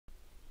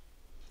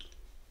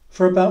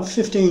For about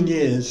 15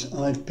 years,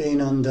 I've been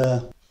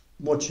under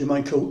what you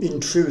might call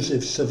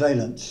intrusive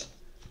surveillance,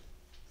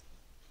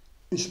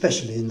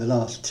 especially in the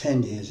last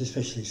 10 years,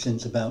 especially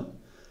since about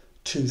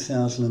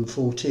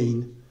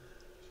 2014.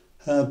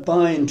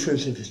 By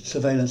intrusive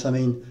surveillance, I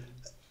mean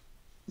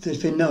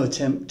there's been no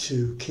attempt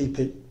to keep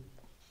it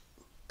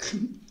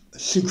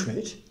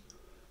secret.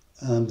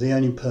 The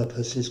only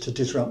purpose is to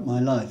disrupt my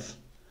life.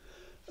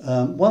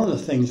 One of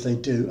the things they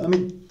do, I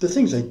mean, the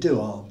things they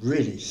do are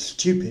really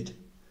stupid.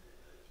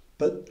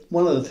 But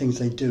one of the things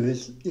they do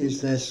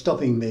is they're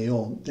stopping me,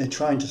 or they're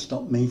trying to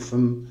stop me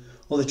from,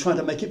 or they're trying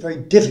to make it very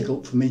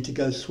difficult for me to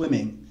go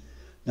swimming.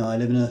 Now, I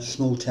live in a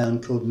small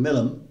town called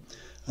Millham,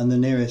 and the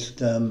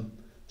nearest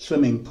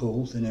swimming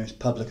pool, the nearest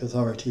public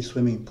authority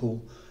swimming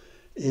pool,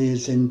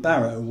 is in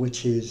Barrow,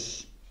 which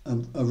is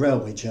a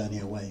railway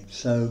journey away.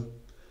 So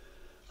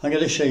I'm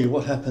going to show you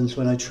what happens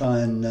when I try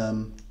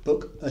and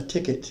book a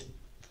ticket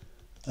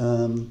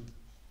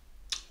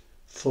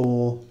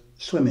for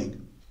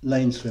swimming.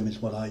 Lane swim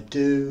is what I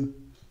do.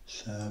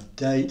 So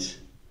date,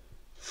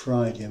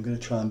 Friday. I'm going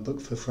to try and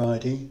book for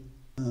Friday.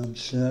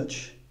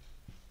 Search.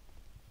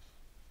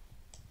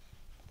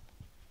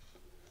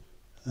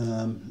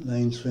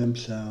 Lane swim,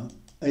 so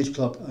 8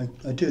 o'clock.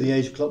 I do the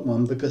 8 o'clock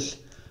one because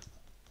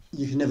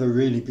you can never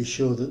really be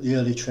sure that the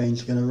early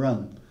trains are going to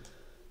run.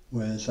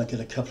 Whereas I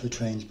get a couple of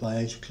trains by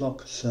 8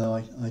 o'clock, so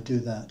I do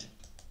that.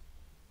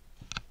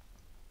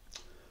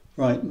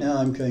 Right, now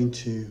I'm going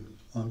to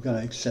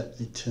accept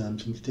the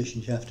terms and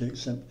conditions. You have to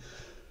accept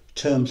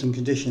terms and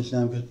conditions. Now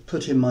I'm going to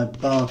put in my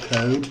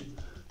barcode.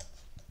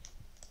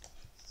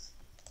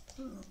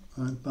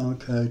 My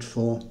barcode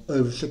for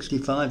over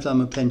 65s.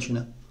 I'm a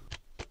pensioner.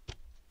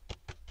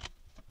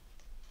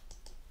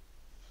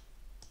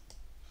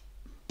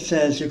 It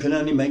says you can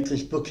only make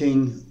this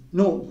booking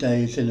 0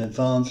 days in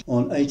advance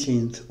on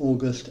 18th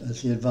August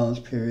as the advance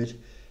period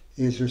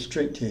is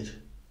restricted.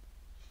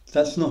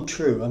 That's not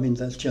true. I mean,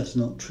 that's just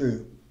not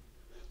true.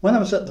 When I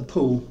was at the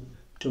pool,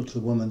 I talked to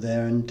the woman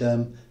there, and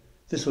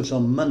this was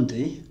on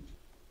Monday.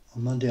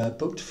 On Monday I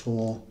booked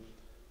for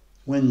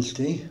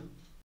Wednesday.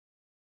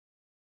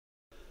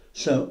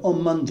 So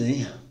on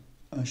Monday,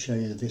 I'll show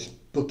you this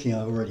booking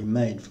I've already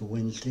made for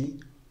Wednesday.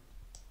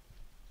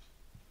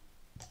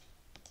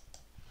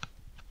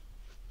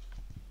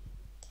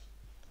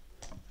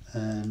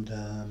 And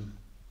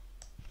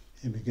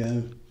here we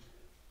go,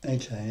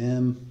 8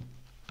 AM.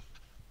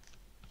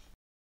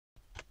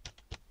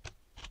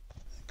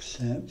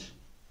 Accept.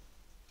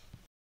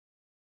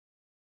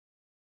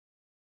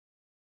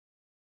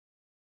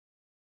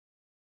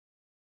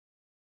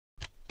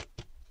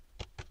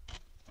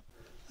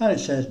 And it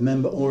says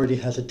member already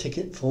has a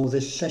ticket for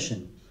this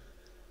session.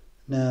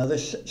 Now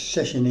this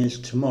session is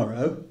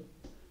tomorrow,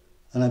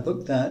 and I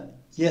booked that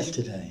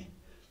yesterday.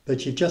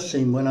 But you've just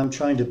seen when I'm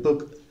trying to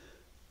book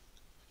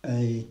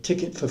a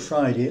ticket for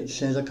Friday, it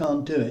says I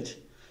can't do it.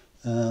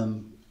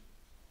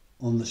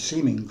 On the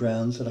seeming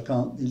grounds that I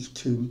can't, it's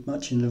too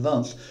much in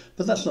advance.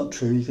 But that's not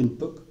true. You can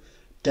book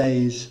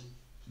days,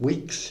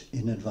 weeks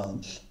in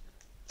advance.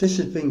 This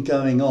has been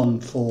going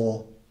on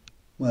for,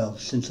 well,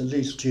 since at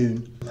least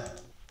June.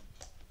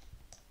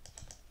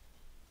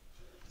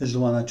 This is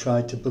the one I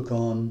tried to book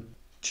on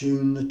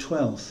June the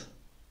 12th.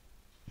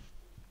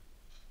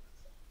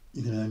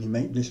 You can only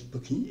make this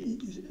booking,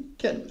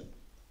 get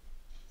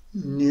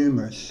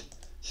numerous,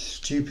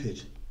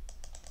 stupid.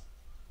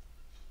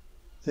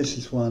 This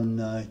is one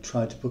I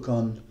tried to book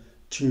on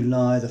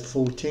July the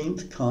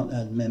 14th, can't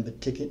add member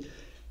ticket.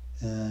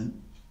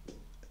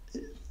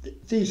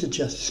 These are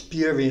just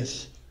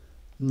spurious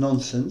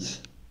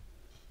nonsense.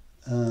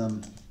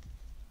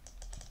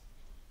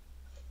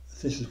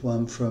 This is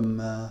one from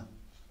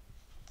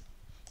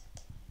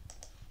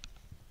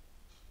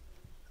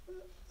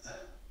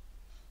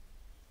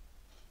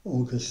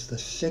August the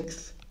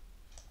 6th,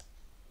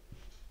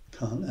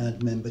 can't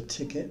add member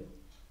ticket.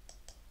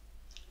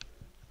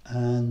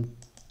 And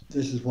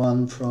this is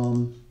one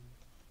from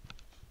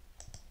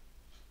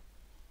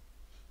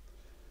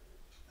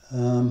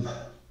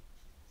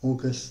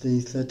August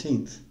the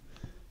 13th.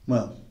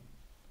 Well,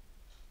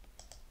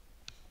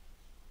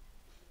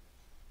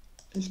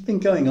 it's been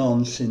going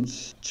on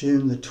since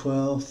June the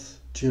 12th,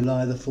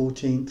 July the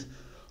 14th,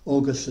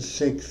 August the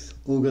 6th,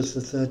 August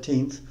the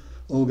 13th,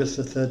 August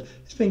the 3rd.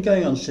 It's been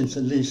going on since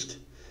at least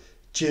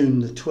June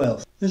the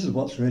 12th. This is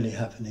what's really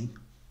happening.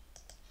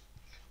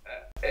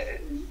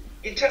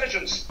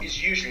 Intelligence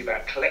is usually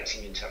about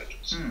collecting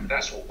intelligence.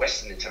 That's what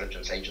Western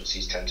intelligence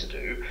agencies tend to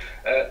do.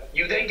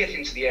 You then get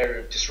into the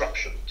area of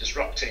disruption,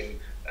 disrupting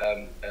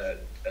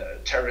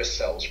terrorist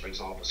cells, for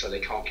example, so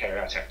they can't carry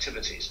out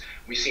activities.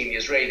 We've seen the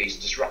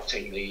Israelis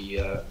disrupting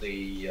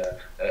the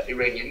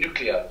Iranian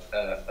nuclear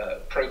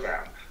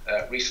program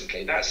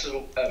recently. That's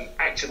sort of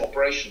active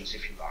operations,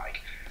 if you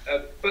like.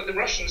 But the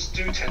Russians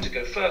do tend to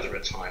go further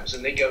at times,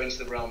 and they go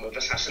into the realm of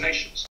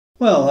assassinations.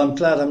 Well, I'm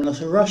glad I'm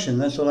not a Russian,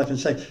 that's all I can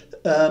say.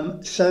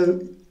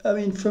 So, I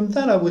mean, from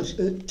that I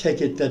would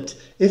take it that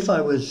if I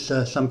was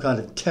some kind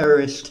of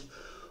terrorist,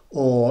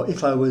 or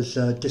if I was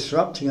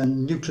disrupting a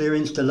nuclear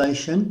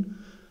installation,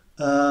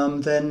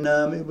 then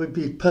it would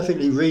be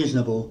perfectly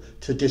reasonable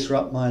to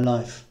disrupt my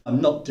life.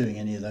 I'm not doing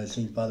any of those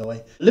things, by the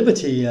way.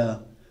 Liberty,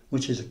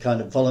 which is a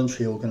kind of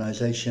voluntary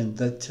organisation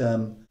that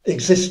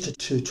exists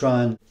to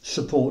try and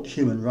support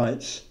human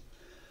rights,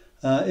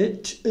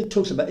 it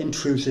talks about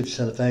intrusive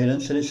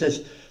surveillance, and it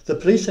says the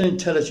police and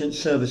intelligence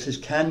services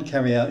can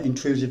carry out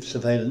intrusive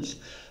surveillance,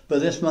 but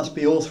this must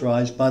be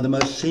authorised by the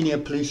most senior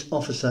police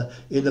officer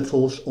in the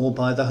force or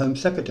by the Home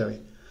Secretary.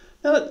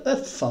 Now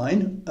that's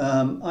fine.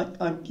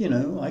 I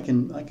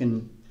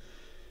can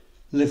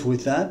live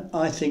with that.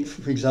 I think,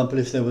 for example,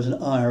 if there was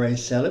an IRA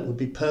cell, it would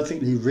be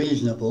perfectly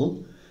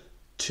reasonable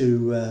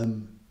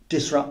to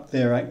disrupt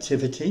their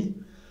activity.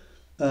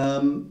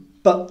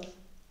 But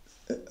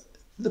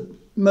the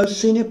most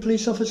senior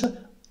police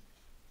officer,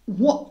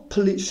 what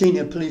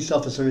senior police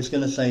officer is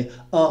going to say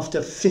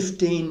after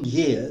 15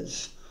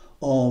 years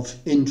of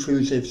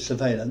intrusive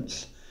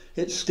surveillance,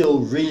 it's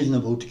still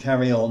reasonable to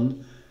carry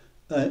on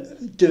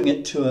doing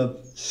it to a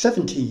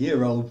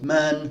 70-year-old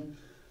man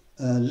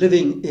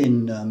living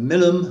in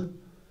Millham,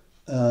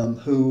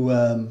 who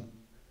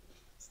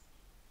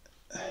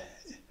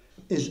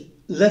is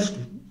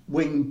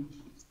left-wing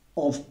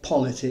of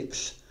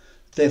politics,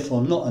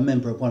 therefore not a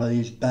member of one of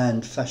these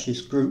banned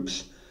fascist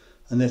groups,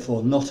 and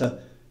therefore not a...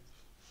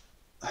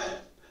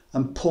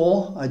 I'm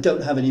poor, I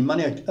don't have any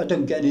money, I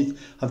don't get any...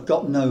 I've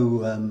got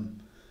no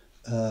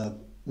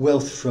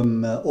wealth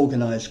from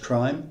organised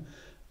crime.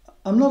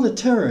 I'm not a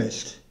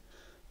terrorist.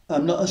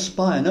 I'm not a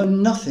spy. I know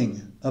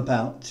nothing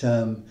about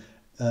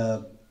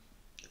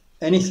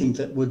anything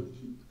that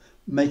would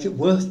make it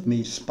worth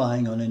me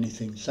spying on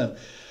anything. So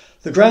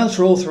the grounds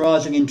for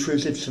authorising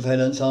intrusive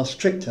surveillance are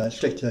stricter. I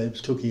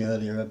was talking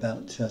earlier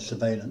about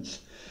surveillance.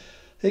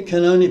 It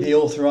can only be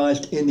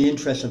authorised in the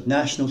interest of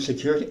national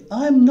security.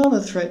 I am not a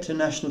threat to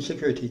national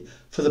security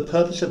for the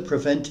purpose of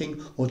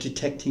preventing or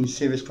detecting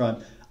serious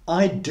crime.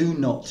 I do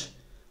not.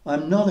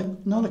 I'm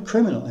not a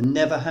criminal. I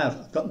never have.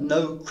 I've got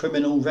no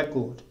criminal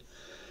record.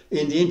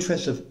 In the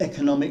interest of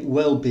economic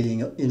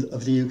well-being of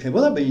the UK.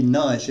 Well, that'd be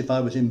nice if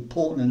I was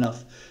important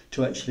enough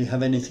to actually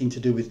have anything to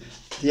do with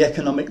the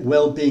economic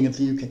well-being of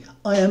the UK.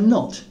 I am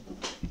not.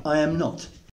 I am not.